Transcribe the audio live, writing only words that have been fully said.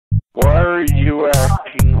Why are you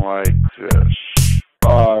acting like this?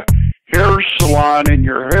 Hair salon and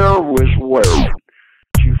your hair was wet.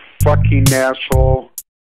 You fucking asshole.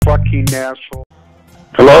 Fucking asshole.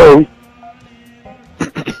 Hello?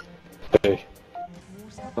 Hey.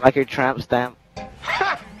 Like your tramp stamp.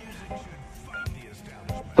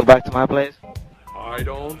 Go back to my place? I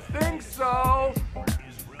don't think so.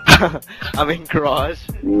 I'm in garage.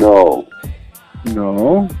 No.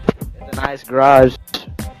 No? It's a nice garage.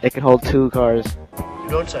 It can hold 2 cars. You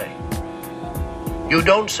don't say. You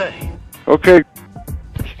don't say. Okay.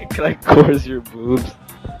 Can I course your boobs?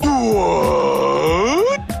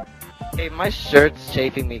 What? Hey, my shirt's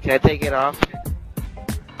chafing me. Can I take it off?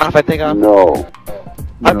 If I take off? No.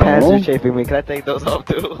 My pants are chafing me. Can I take those off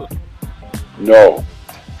too? No.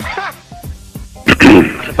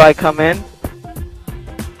 If I come in?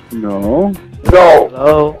 No. No.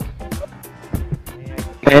 Hello? May I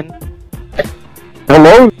come in?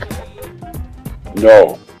 Hello?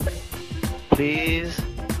 No. Please?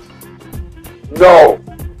 No.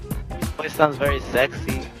 Voice sounds very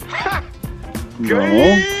sexy. No.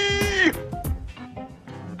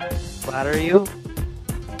 Flatter you?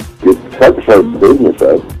 That's our business,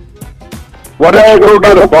 Ed. Why don't you go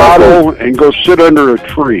get a bottle and go sit under a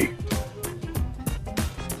tree?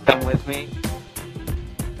 Come with me?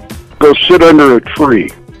 Go sit under a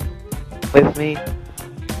tree. With me?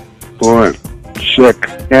 Boy, sick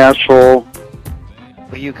asshole.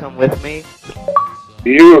 Will you come with me?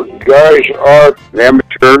 You guys are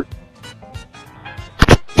amateur.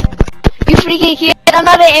 You freaking kid, I'm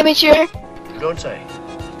not an amateur. You don't say.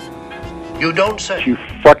 You don't say. You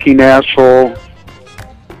fucking asshole.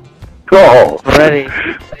 Go. Ready.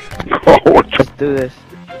 Go. Let's do this.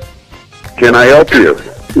 Can I help you?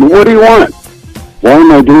 What do you want? Why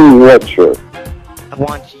am I doing what, sir? I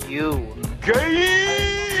want you.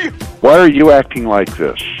 Why are you acting like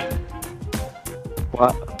this?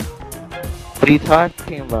 What? What are you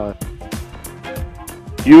talking about?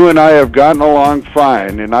 You and I have gotten along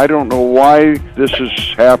fine, and I don't know why this is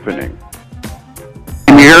happening.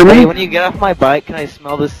 Can you hear Hey, me? when you get off my bike, can I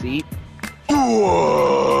smell the seat?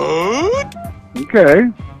 What? Okay.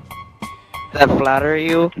 Does that flatter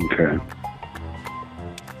you? Okay.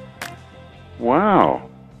 Wow.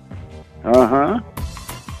 Uh-huh.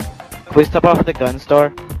 Can we stop off at the gun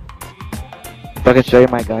store? So I can show you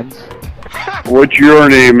my guns. What's your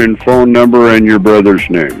name and phone number and your brother's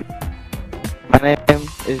name? My name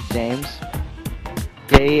is James.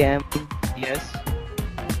 J-A-M-E-S.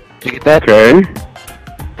 Did you get that? Okay.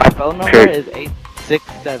 My phone number is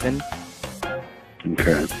 867.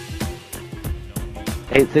 Okay.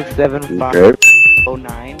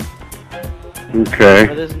 867-509. Okay. My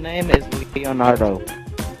brother's name is Leonardo.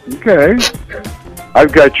 Okay.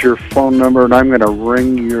 I've got your phone number and I'm gonna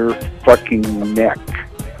wring your fucking neck.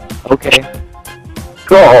 Okay.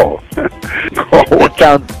 Go. Go.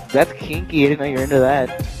 That's kinky. I didn't know you were into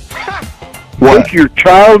that. Take your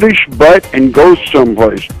childish butt and go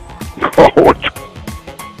someplace. Go.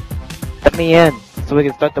 Let me in so we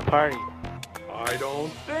can start the party. I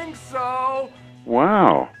don't think so.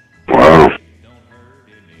 Wow. Wow.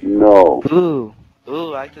 No. Ooh.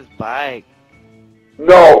 Ooh, I like this bike.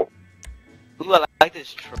 No. Ooh, I like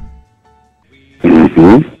this truck.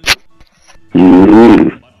 Mm-hmm. Mm-hmm.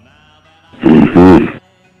 Mm-hmm.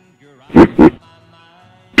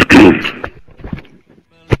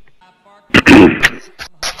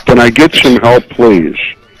 Can I get some help, please?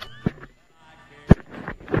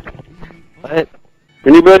 What?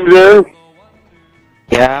 Anybody there?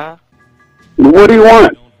 Yeah? What do you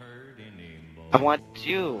want? I want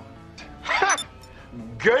you.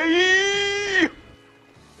 Gay!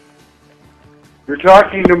 You're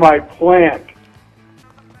talking to my plant.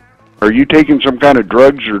 Are you taking some kind of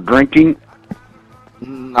drugs or drinking?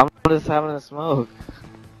 I'm just having a smoke.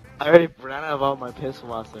 I already ran out of all my piss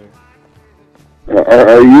water.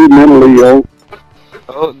 Are you mentally ill?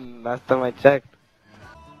 Oh, last time I checked.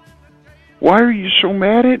 Why are you so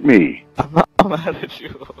mad at me? I'm not mad at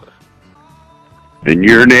you. And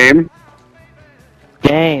your name?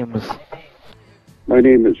 James. My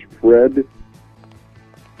name is Fred.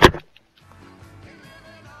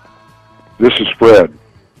 This is Fred.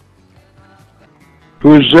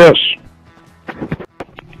 Who is this?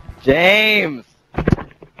 James!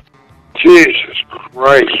 Jesus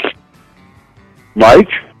Christ. Mike?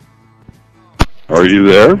 Are you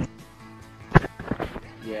there?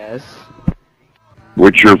 Yes.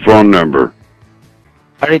 What's your phone number?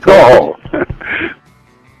 I already told you. Oh.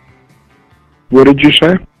 What did you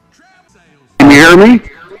say? Can you hear me?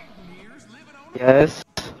 Yes.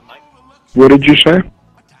 What did you say?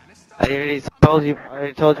 I already told you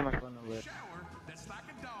my phone number.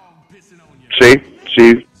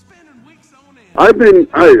 See?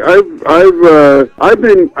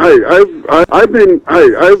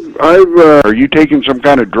 Are you taking some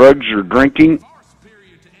kind of drugs or drinking?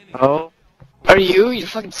 Oh? Are you? You're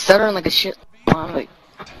fucking stuttering like a shit. Like,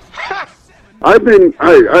 Are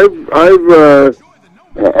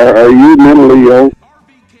you mentally ill?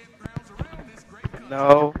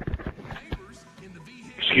 No.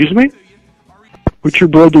 Excuse me? What's your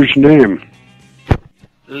brother's name?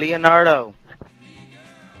 Leonardo.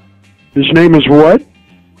 His name is what?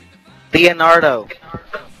 Leonardo.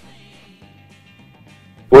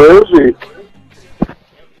 Where is he?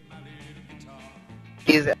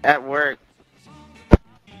 He's at work.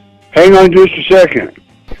 Hang on just a second.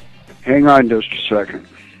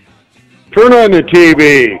 Turn on the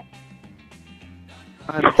TV.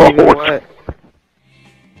 On TV, Oh. what?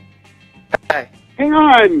 Hey. Hang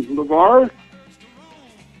on, LeVar.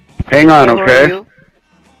 Hang on, Who are okay? you?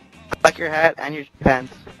 I like your hat and your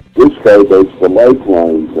pants. This guy does the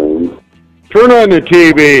lifeline thing. Turn on the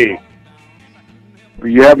TV. Are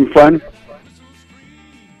you having fun?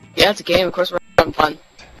 yeah, it's a game. Of course we're having fun.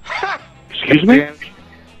 Excuse me?